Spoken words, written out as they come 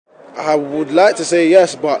I would like to say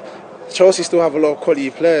yes, but Chelsea still have a lot of quality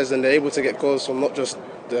players and they're able to get goals from not just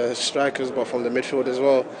the strikers but from the midfield as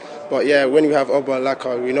well. But yeah, when you have Oba and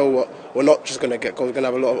Laka, we know what we're not just going to get goals. We're going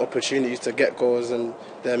to have a lot of opportunities to get goals, and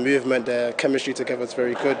their movement, their chemistry together is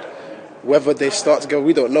very good. Whether they start together,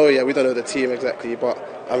 we don't know yet. We don't know the team exactly, but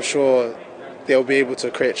I'm sure they'll be able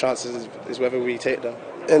to create chances. Is whether we take them.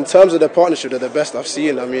 In terms of the partnership, they're the best I've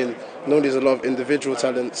seen. I mean, normally there's a lot of individual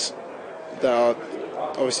talents that are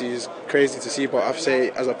obviously is crazy to see, but I'd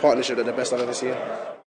say as a partnership they're the best I've ever seen.